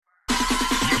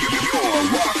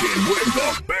rocking with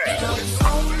the best.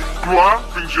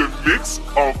 Gloire brings you a mix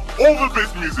of all the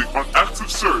best music on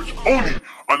Active Surge, only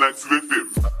on Active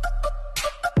FM.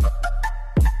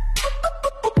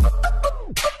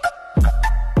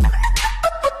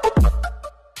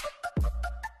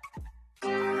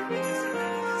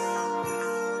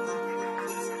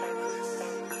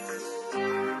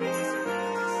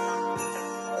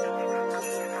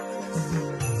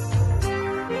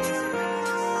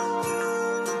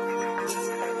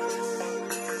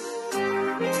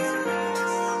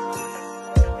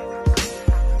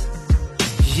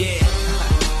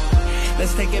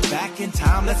 Let's take it back in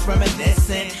time, let's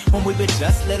reminiscing when we were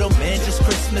just little men, just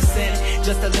Christmasing.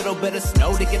 Just a little bit of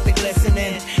snow to get the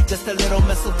glistening, just a little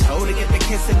mistletoe to get the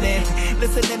kissing in.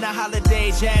 Listening to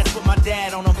holiday jazz with my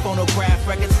dad on a phonograph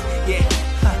records. Yeah,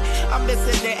 I'm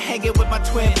missing it, hanging with my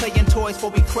twin, playing toys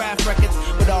for we craft records.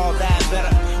 But all that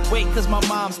better wait, cause my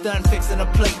mom's done fixing the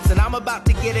plates, and I'm about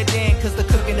to get it in, cause the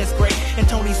cooking is great. And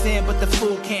Tony's in, but the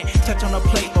food can't touch on the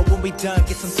plate. But when we done,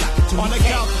 get some sake. On the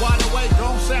couch, wide awake,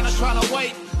 grown Santa trying to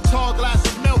wait. Tall glass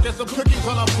of milk and some cookies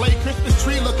on a plate. Christmas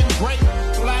tree looking great.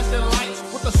 Flashing lights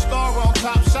with a star on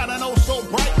top, shining oh so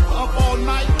bright. Up all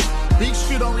night, Beach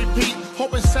Street on repeat.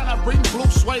 Hoping Santa bring blue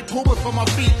suede Puma for my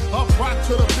feet. Up rock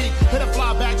to the beat, hit a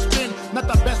fly back spin. Not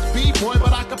the best B-boy,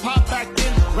 but I can pop back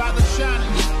in. Rather shining.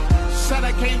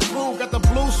 Santa came through, got the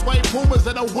blue suede Pumas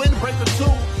and a windbreaker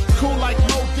too. Cool like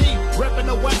Mo D, reppin'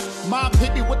 the West. Mob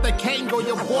hit me with the Kango,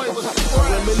 your boy was fresh.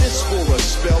 I reminisce for a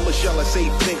spell, or shall I say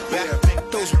think back?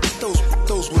 Those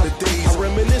were the days. I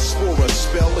reminisce for a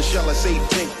spell, or shall I say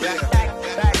think back?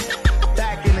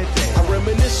 Back in the day. I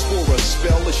reminisce for a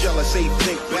spell, or shall I say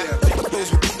think back?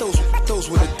 Those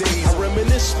were the days. I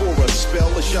reminisce for a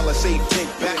spell, or shall I say think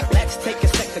back? Let's take a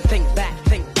second, think back.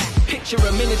 Picture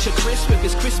a miniature Chris with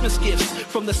his Christmas gifts.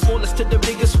 From the smallest to the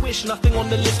biggest wish, nothing on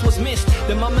the list was missed.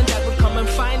 Then mom and dad would come and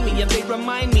find me, and they'd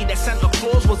remind me that Santa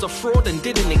Claus was a fraud and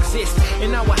didn't exist.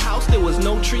 In our house there was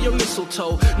no tree or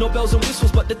mistletoe, no bells and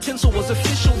whistles, but the tinsel was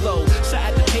official though.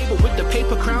 Sat at the table with the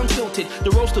paper crown tilted,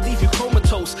 the roast would leave you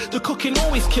comatose. The cooking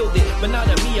always killed it, but now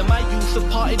that me and my youth have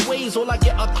parted ways, all I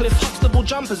get are Cliff Huxtable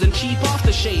jumpers and cheap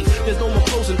aftershaves. There's no more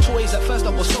clothes and toys. At first I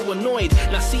was so annoyed,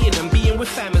 now seeing and being with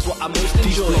fam is what I most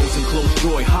enjoy. Close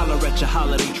joy, holler at your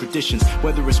holiday traditions.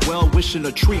 Whether it's well-wishing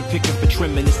or tree picking for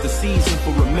trimming, it's the season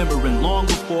for remembering. Long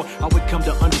before I would come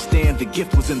to understand the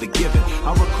gift was in the giving,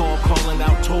 I recall calling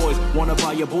out toys, wanna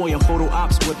buy your boy and photo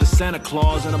ops with the Santa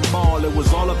Claus in a mall. It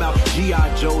was all about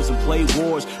G.I. Joes and play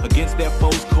wars against their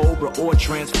foes, Cobra or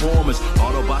Transformers.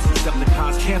 Autobots,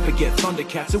 Decepticons, can't forget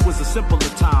Thundercats. It was a simpler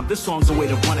time, this song's a way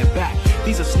to run it back.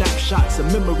 These are snapshots and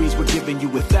memories we're giving you.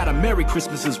 With that, a Merry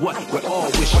Christmas is what we're all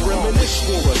wishing. I reminisce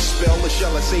for a spell, or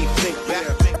shall I say think back?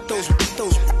 Those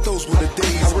were the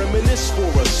days. I reminisce for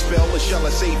a spell, or shall I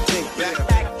say think back?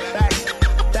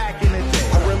 Back in the day.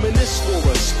 I reminisce for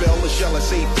a spell, or shall I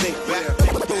say think back?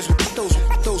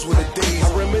 Those were the days.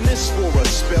 I reminisce for a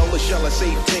spell, or shall I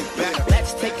say think back?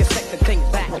 Let's take a second,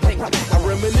 think back. I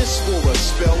reminisce for a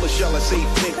spell, or shall I say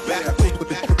think back?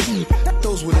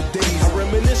 Those were the days. I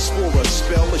reminisce for a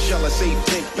spell, or shall I say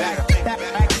think back?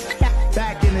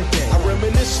 Back in the day. I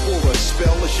reminisce for a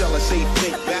spell, or shall I say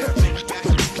think back?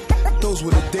 Those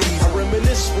were the days. I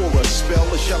reminisce for a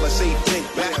spell, or shall I say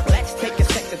think back? Let's take a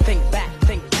second, think back.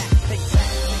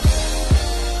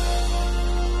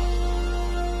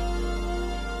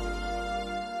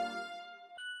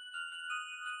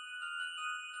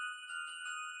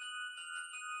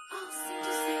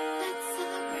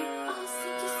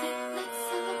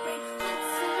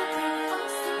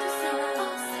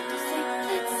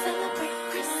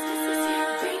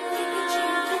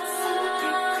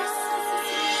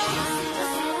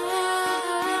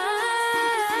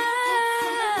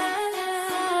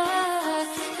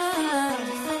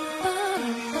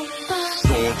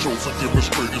 Chosen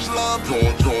demonstrators love.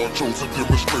 Chosen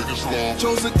demonstrators love.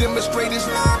 Chosen demonstrators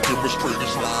love.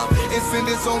 Demonstrators love. And send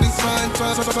his only son.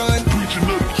 Preaching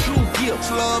of the true gifts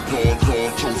love.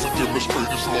 Chosen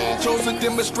demonstrators love. Chosen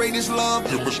demonstrators love.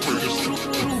 Demonstrators true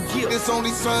gifts. His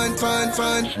only son. Could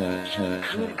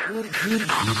it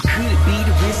be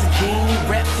the risen king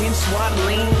wrapped in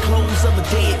swaddling clothes of a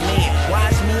dead man?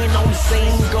 Wise men on the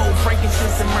scene, gold,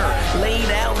 frankincense, and myrrh laid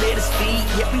out at his feet.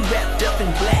 Yet we wrapped up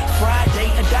in Black Friday.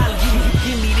 $1,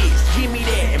 give me this, give me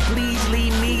that, and please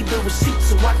leave me the receipt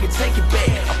so I can take it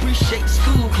back. Appreciate the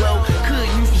school clothes, could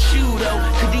use the shoe though,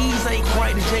 cause these ain't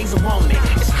quite the J's I want it.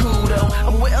 It's cool though,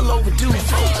 I'm well overdue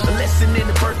for a lesson in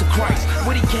the birth of Christ.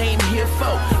 What he came here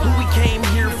for, who he came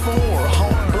here for.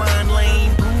 Home blind,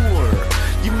 lame, poor.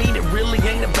 You mean it really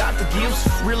ain't about the gifts,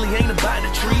 really ain't about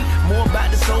the tree, more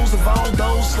about the soul souls of all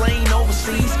those slain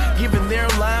overseas, giving their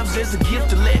lives as a gift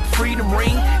to let freedom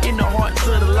ring in the hearts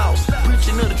of the lost.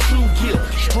 Preaching of the true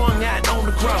gift, strung out on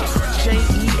the cross.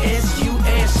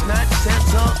 J-E-S-U-S, not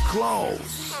Santa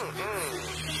Claus.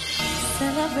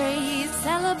 Celebrate,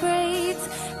 celebrate,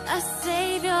 our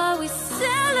Savior we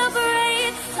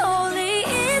celebrate. Holy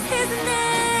is His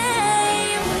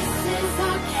name. This is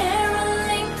our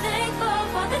caroling, thankful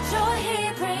for the joy He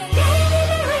brings.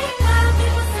 Merry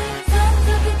people sing songs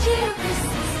of good cheer.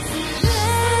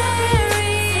 Merry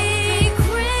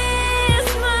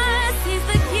Christmas, He's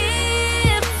the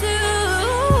gift to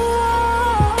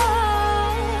all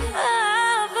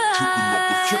of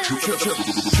us.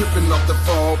 Tripping off the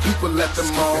fall, people at the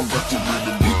mall.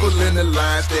 People in the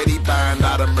line, steady buying a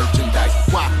lot of merchandise.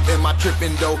 Why am I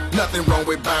tripping though? Nothing wrong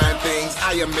with buying things.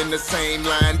 I am in the same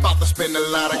line, about to spend a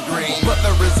lot of green. But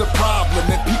there is a problem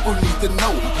and people need to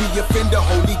know. We offend the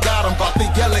holy God, I'm about to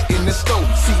yell it in the stove.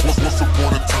 See, once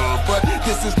upon a time, but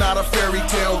this is not a fairy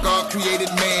tale. God created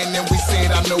man and we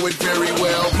sin, I know it very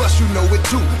well. Plus you know it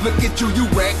too, look at you, you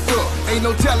racked up. Ain't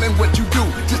no telling what you do,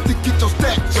 just to get your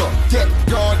stacks up. Yet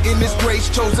God in His grace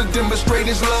chose to demonstrate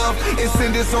His love and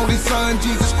send His only Son,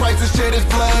 Jesus Christ, to shed His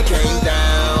blood. Came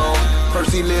down,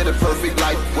 first He lived a perfect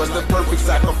life, was the perfect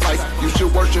sacrifice. You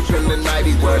should worship Him tonight,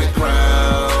 He wore the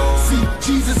crown. See,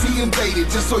 Jesus He invaded,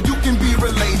 just so you can be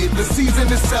related. The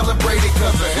season is celebrated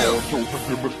cause of Him. God chose to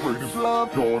demonstrate His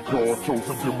love. God chose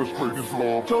to demonstrate His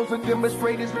love. Chose to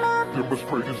demonstrate His love.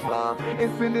 Demonstrate His love.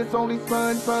 And send His only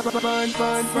Son, Celebrate,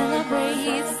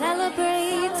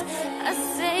 celebrate, our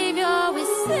Savior we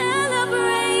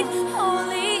celebrate.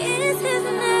 Holy is His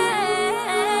name.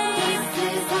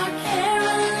 This is our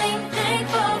caroling,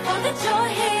 thankful for the joy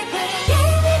He brings.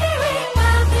 Merry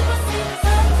people sing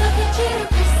songs of good cheer.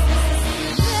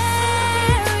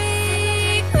 Merry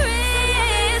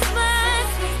Christmas,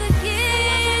 He's the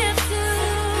gift to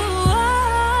all.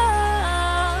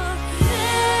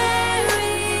 Merry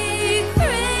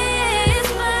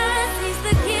Christmas, He's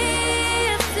the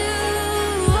gift to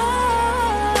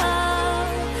all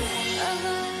of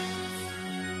us.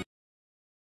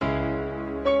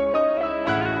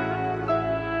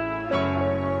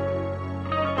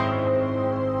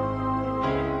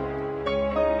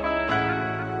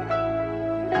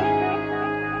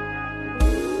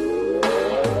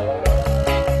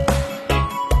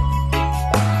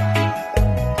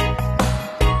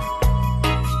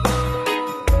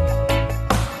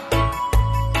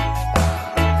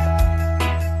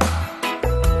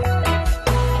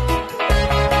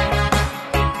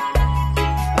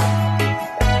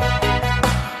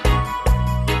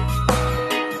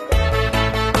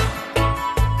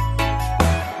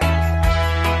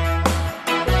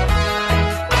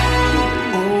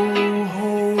 Oh,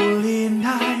 holy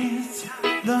night,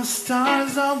 the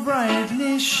stars are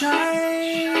brightly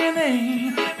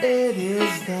shining. It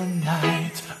is the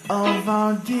night of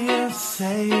our dear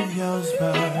Savior's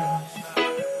birth.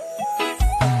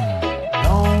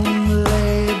 Long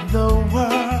lay the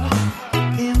world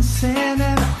in sin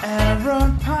and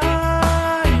error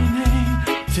pining,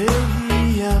 till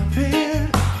He appeared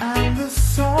and the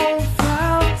soul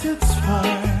felt its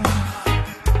worth.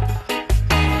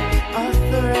 A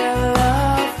thrill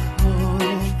of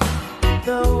hope,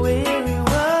 the weary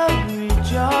world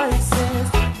rejoices,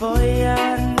 for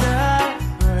yonder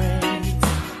breaks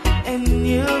a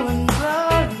new and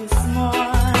glorious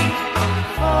morn.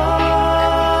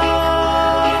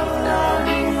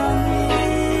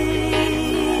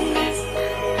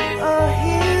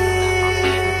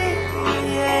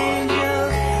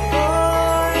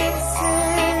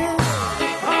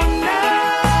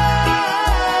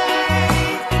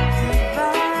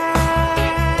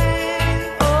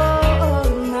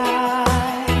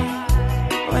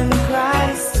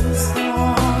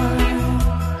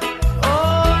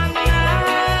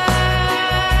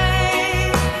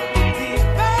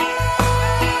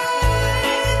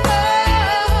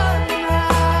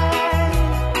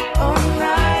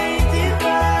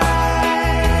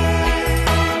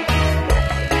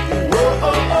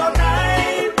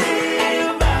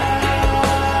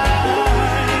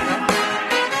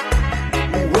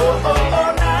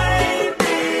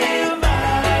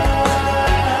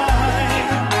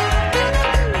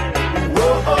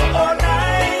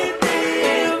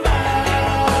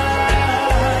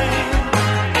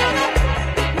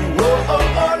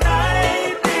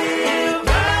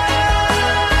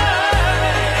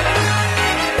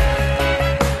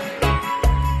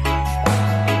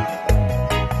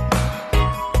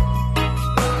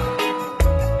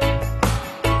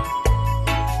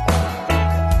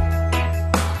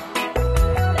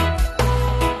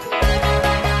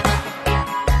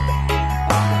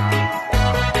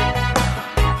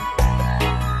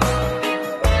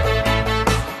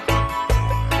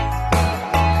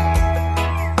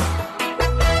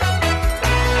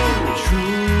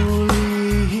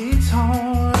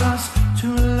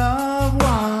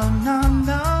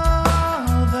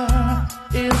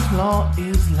 law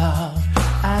is love,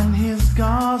 and his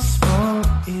gospel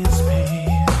is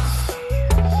peace.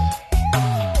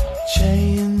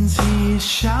 Chains he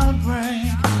shall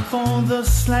break, for the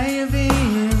slave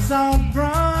is our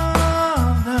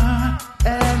brother,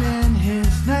 and in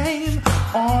his name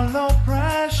all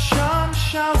oppression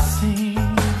shall cease.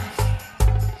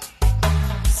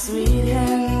 Sweet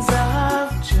hymns of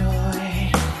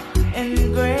joy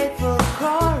and grateful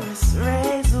chorus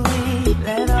raise we,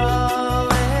 let all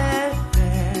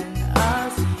within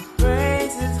us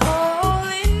praise his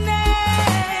holy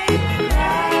name.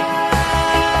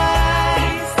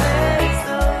 Christ is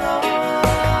the Lord,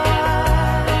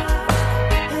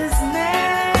 his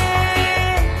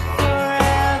name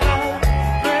forever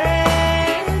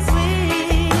praise we,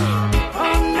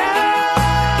 all night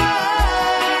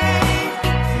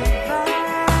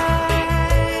divine,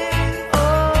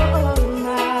 all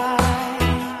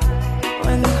night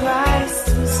when Christ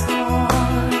was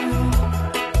born,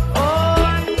 all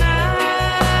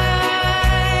night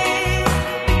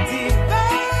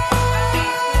divine,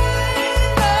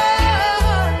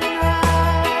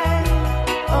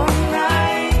 all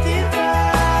night divine, all night divine, all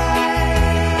night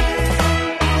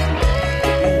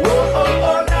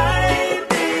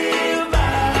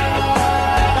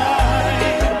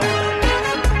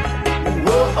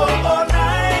divine, all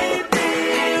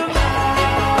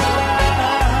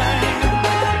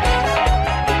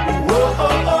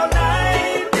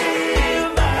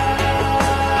night divine,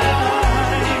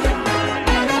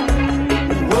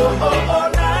 all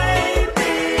night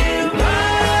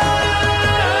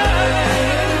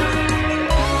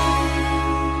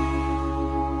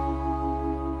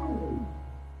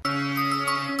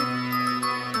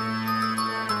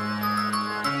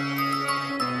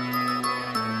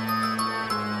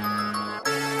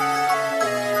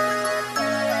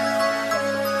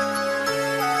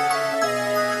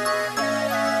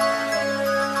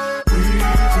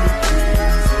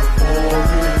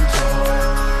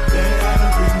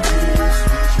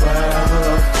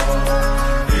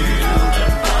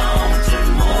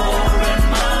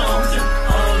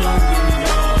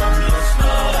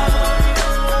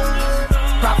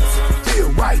Prophecy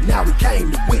fulfilled right now, we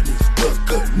came to witness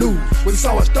good news. We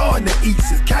saw a star in the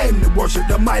east, he came to worship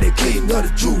the mighty king of the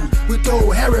Jews. We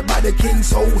told Herod about the king,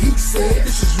 so he said,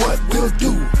 this is what we'll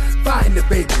do. Find the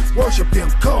baby, worship him,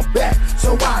 come back,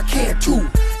 so I can too.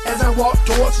 As I walked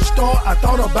towards the star, I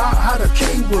thought about how the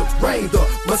king would reign. The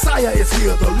Messiah is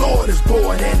here, the Lord is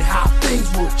born, and how things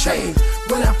will change.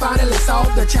 When I finally saw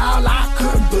the child, I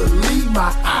couldn't believe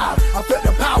my eyes. I felt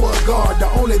the power of God, the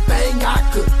only thing I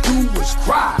could do was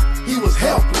cry. He was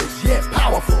helpless, yet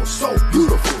powerful, so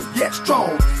beautiful, yet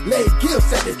strong. Laid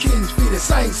gifts at the king's feet and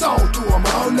sang song to him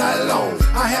all night long.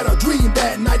 I had a dream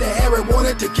that night that Herod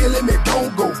wanted to kill him, and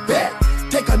don't go back.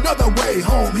 Take another way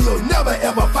home, he'll never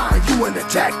ever find you and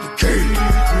attack the king.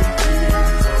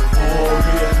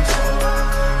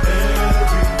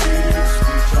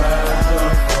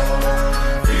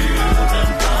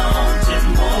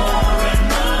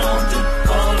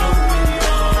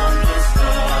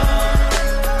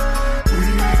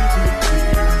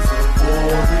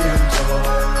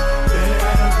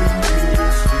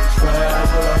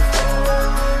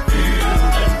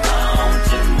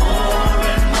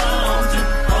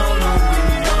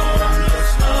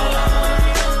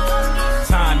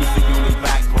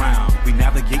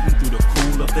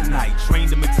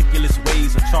 Trained in meticulous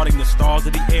ways of charting the stars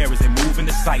of the air as they move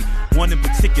into sight. One in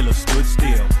particular stood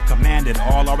still, commanded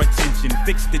all our attention,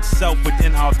 fixed itself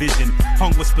within our vision,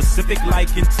 hung with specific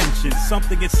like intention.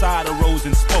 Something inside arose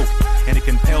and spoke, and it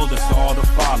compelled us all to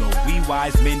follow. We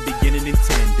wise men begin and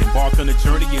intend, embarked on a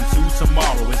journey into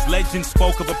tomorrow. As legend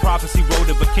spoke of a prophecy, wrote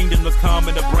of a kingdom to come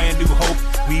and a brand new hope.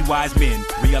 We wise men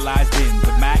realized then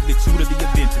the magnitude of the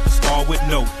event that the star would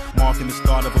note, marking the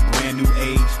start of a brand new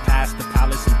age, past the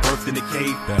palace and birthed in the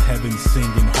cave. The heavens sing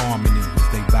in harmony as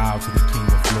they bow to the King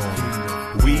of Glory.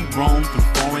 We roam through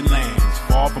foreign lands,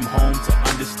 far from home to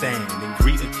understand, and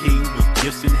greet a king with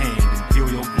gifts in hand,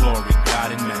 imperial glory,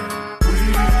 God and man. We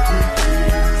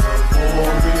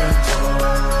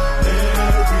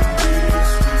every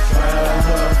distance we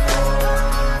travel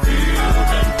far, field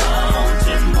and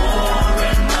fountain, moor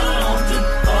and mountain,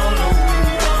 follow we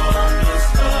on the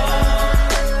star.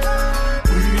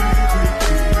 We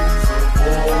kings of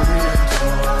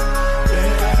Oriental,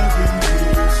 every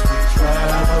distance we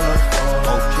travel far.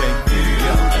 Okay,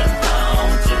 field and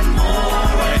fountain,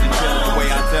 moor and mountain, the way I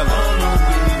tell it.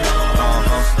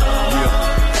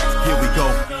 Yeah. Give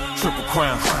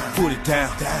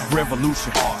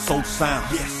revolution, soul sound,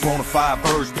 bonafide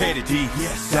birds, petty D,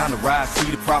 down the ride, see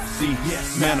the prophecy,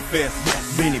 manifest,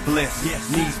 many blessed,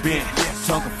 knees bent,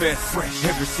 tongue confess,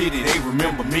 every city they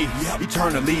remember me,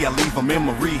 eternally I leave a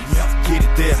memory, get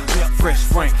it there, fresh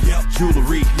Frank,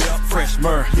 jewelry, fresh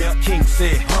myrrh, King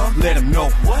said, let him know,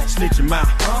 snitch him out,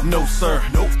 no sir,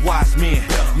 wise men,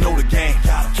 know the game,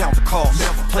 count the cost,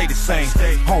 play the same,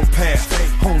 home pass,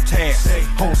 home task,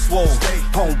 home swole,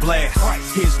 home blast,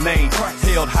 his name,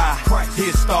 held high,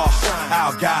 his star,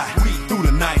 our guide, through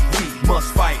the night, we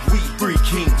must fight, we three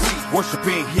kings,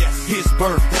 worshiping, his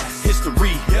birth,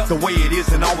 history, the way it is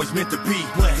and always meant to be,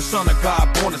 the son of God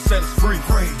born to set us free,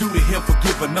 due to him for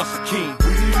giving us a king.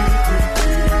 We three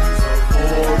kings of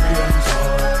Orient,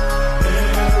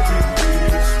 every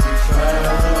beast we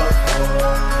travel upon.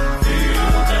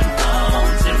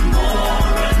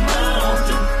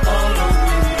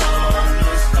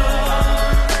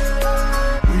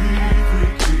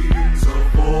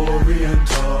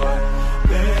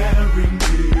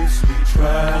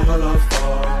 Travel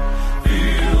afar,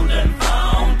 field and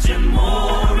fountain,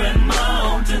 moor and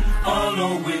mountain,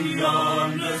 following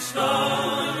yonder star.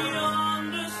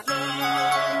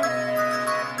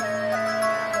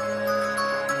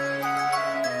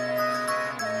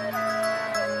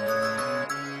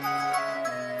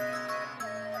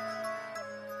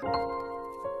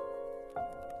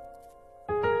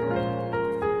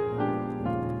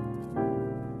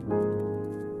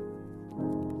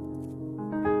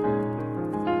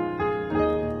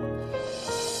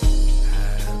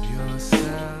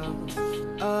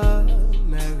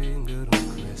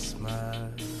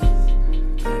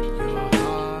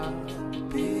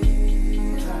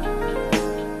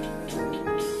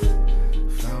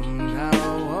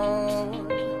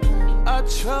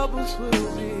 Troubles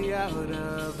will be out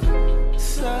of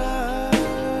sight.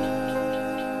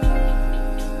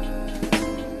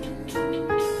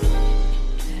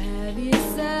 Have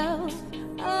yourself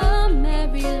a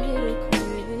merry little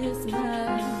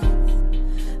Christmas.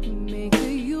 Make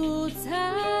the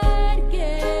Yuletide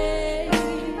gay.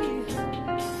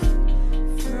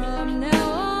 From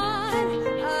now on,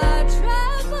 our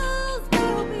troubles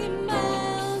will be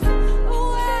miles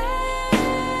away.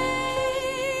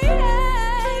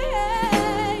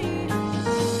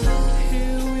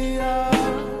 Here we are,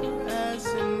 as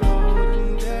in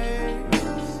olden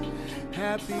days,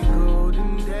 happy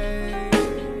golden days.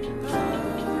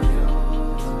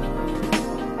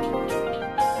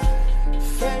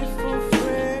 Faithful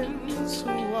friends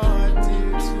who are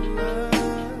dear to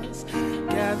us,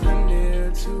 gather near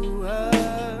to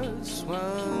us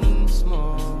once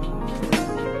more.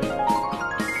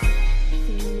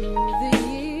 Through the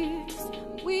years,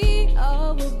 we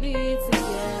all will be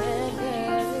together.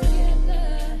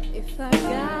 If our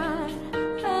God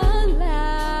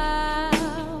allows,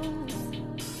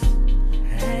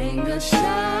 Hang a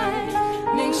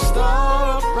shining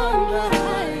star upon the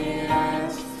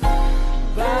highest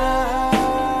bough,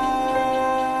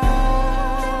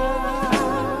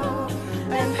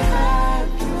 and have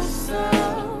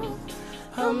yourself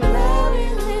a merry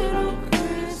little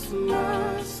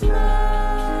Christmas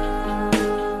now.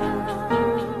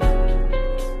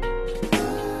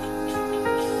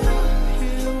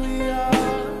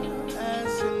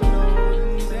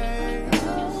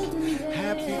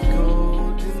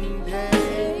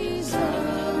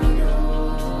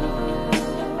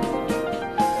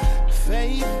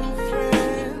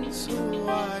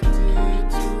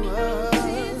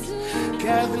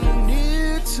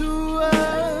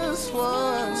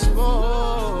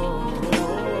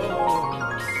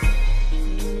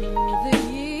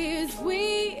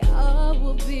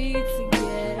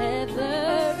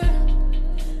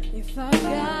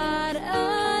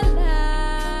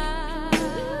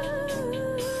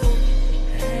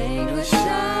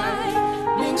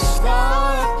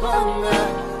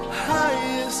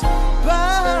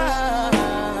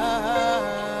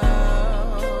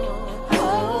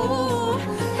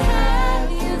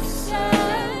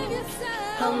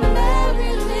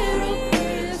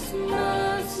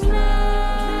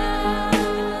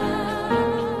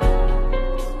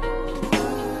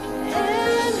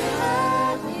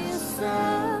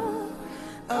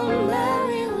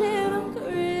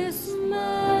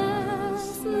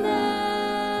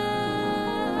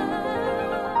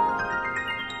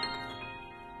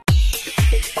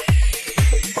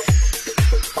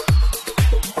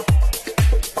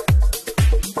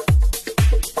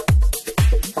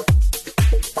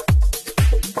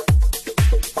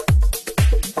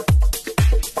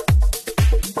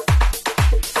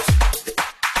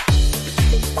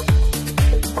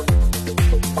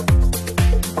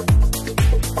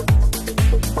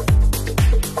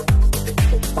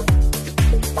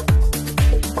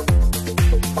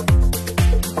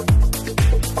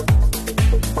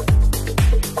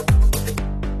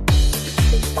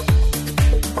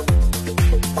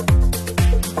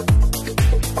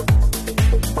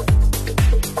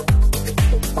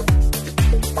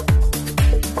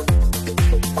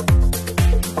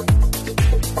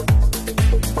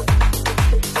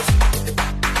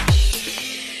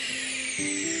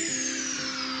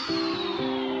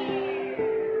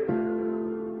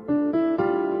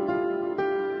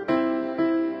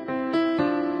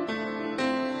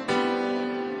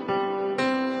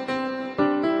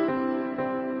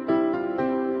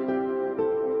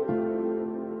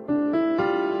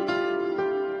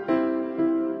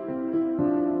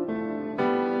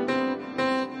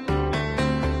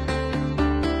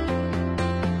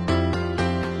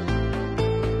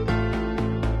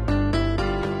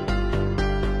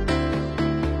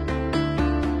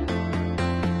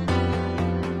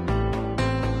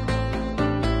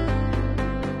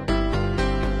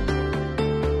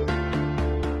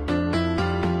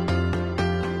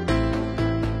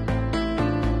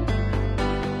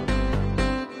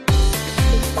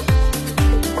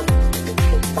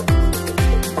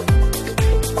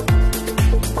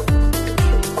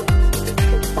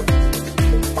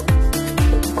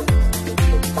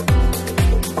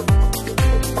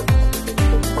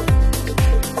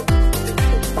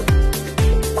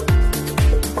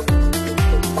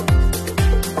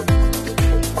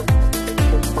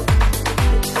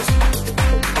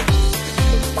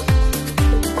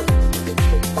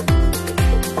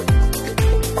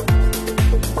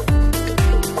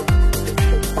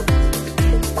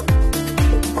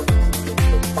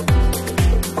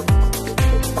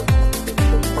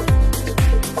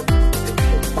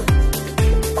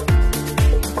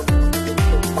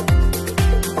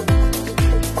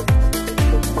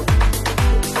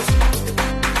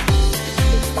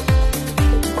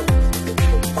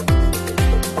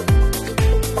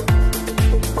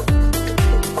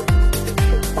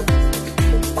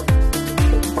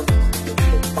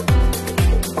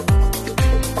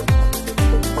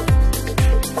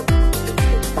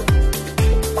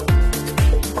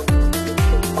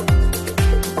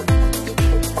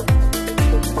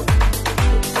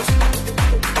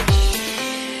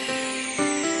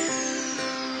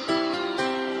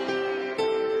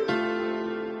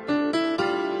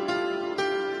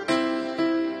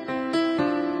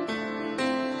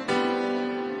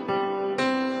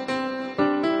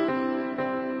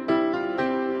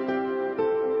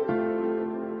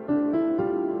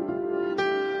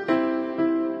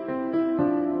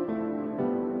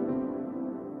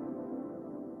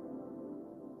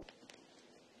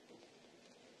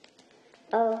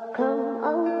 Yeah,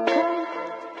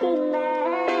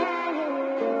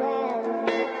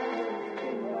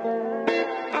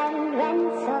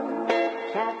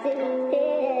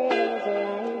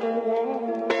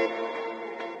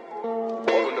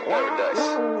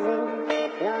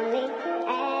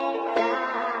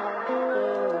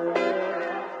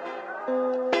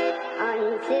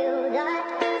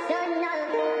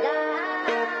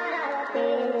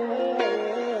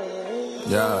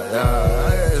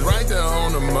 it's right there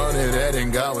on the money that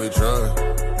ain't got with trust.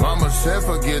 Mama said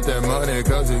forget that money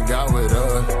cause it got with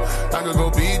us. I could go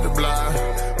beat the block,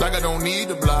 like I don't need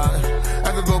the block.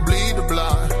 I could go bleed the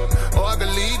block, or I could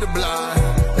lead the block.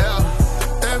 Yeah,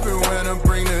 every winter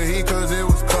bring the heat cause it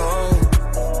was cold.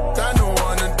 Got no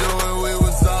one to do it, we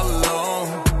was all alone.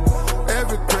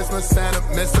 Every Christmas Santa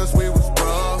missed us, we was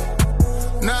broke.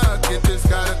 Now I get this,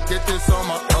 gotta get this on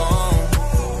my own.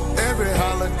 Every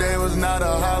holiday was not a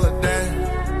holiday.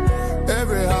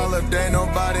 Every holiday,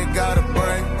 nobody got a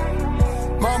break.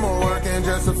 Mama working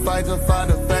just to fight to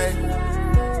find a faith.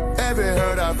 Every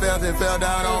hurt I felt, it fell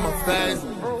down on my face.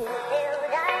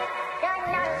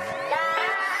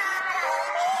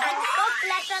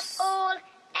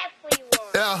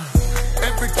 Yeah,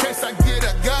 every case I get,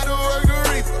 I gotta work a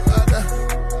reaper.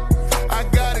 I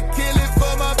gotta kill it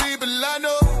for my people, I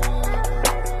know.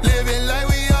 Living like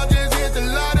we all just hit the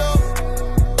lotto.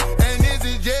 And this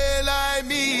is just like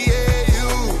me, yeah, you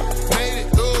made it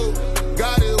through.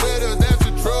 Got it with us, that's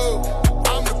the truth.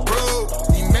 I'm the proof,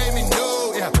 he made me new,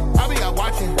 yeah. I be out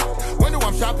watching, wonder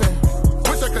I'm shopping.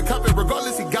 Wish I could cop it,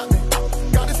 regardless he got me.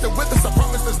 God is still with us, I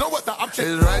promise there's no other option.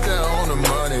 It's right there on the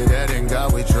money, that ain't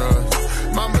God we trust.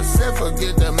 Mama said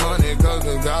forget that money cause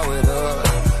it got with us.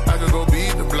 I could go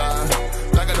beat the block,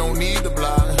 like I don't need the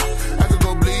block. I could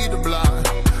go bleed the block,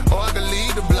 or I could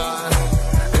lead the block.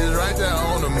 It's right there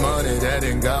on the money, that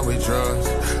ain't God we trust.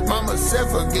 Mama said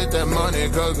forget that money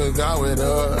cause it got with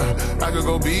us. I could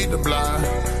go beat the block,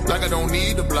 like I don't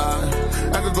need the block.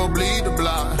 I could go bleed the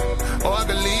block, or I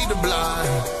could lead the block.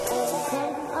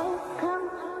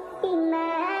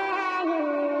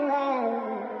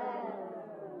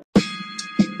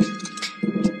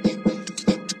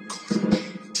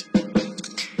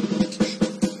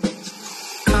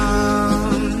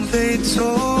 They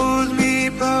told me,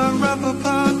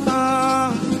 ba-ra-ba-ba-ba,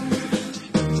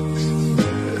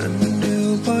 a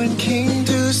newborn king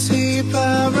to see,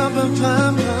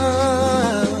 ba-ra-ba-ba-ba.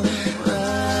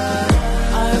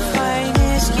 Our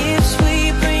finest gifts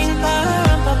we bring,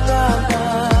 ba-ra-ba-ba-ba,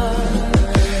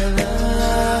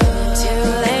 to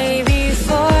lay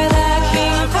before the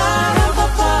king,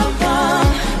 ba-ra-ba-ba-ba,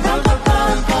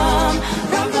 rum-ba-bum-bum,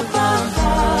 rum-ba-bum-bum.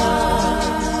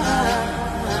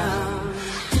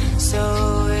 So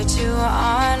to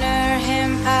honor him,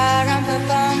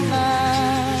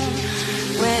 pa-rum-pa-bum-bum,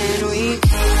 when we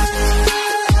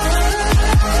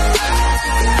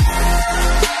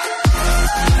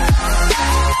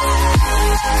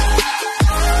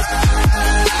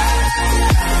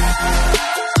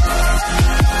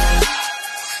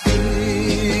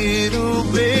little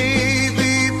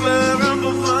baby,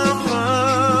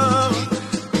 pa-rum-pa-bum-bum,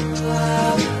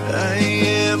 I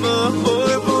am a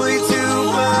poor boy too,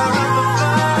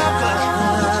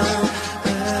 pa-rum-pa-bum-bum.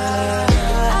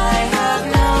 I have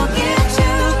no gift to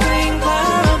bring,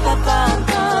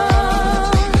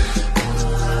 pa-rum-pa-bum-bum,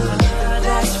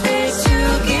 that's fit to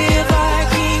give our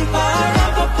king,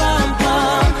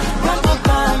 pa-rum-pa-bum-bum,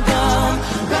 rum-pa-bum-bum,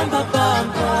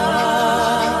 rum-pa-bum-bum.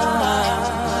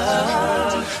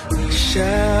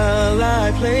 Shall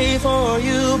I play for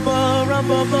you,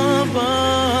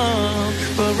 ba-rum-pa-bum-bum,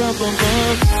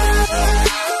 ba-rum-pa-bum.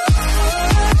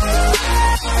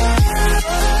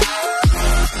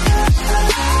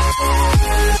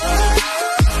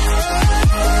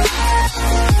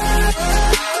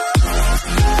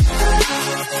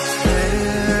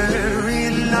 Very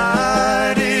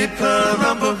lighted,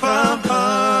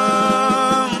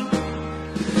 pa-rum-pa-bum-bum.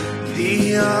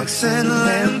 The ox and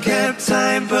lamb kept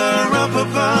time,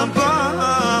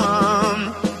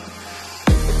 pa-rum-pa-bum-bum.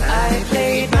 I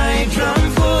played my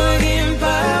drum for him,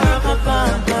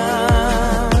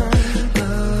 pa-rum-pa-bum-bum.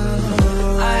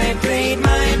 I played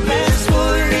my best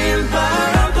for him,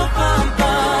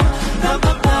 pa-rum-pa-bum-bum,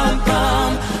 rum-pa-bum-bum,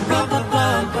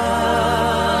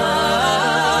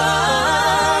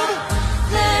 rum-pa-bum-bum.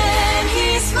 Then he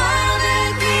smiled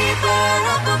at me,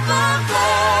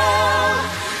 pa-rum-pa-bum-bum.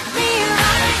 Me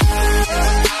like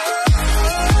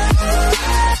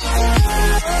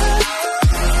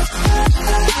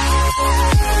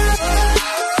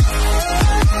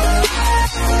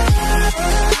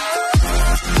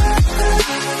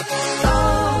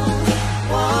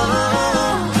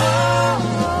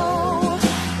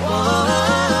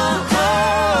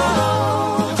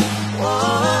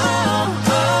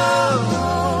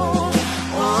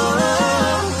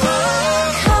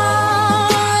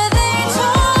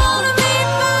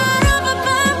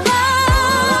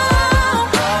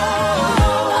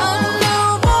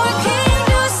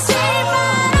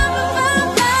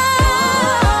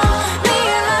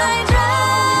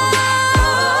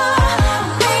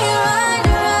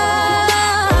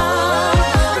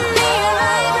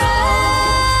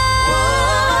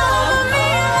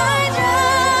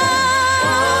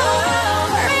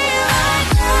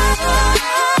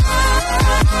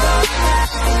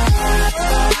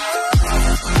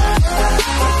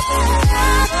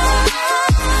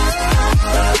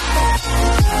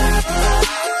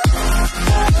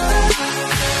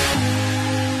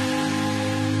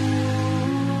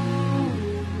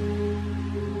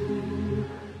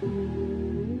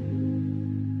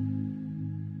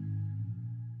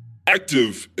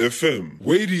Active FM.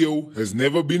 Radio has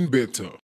never been better.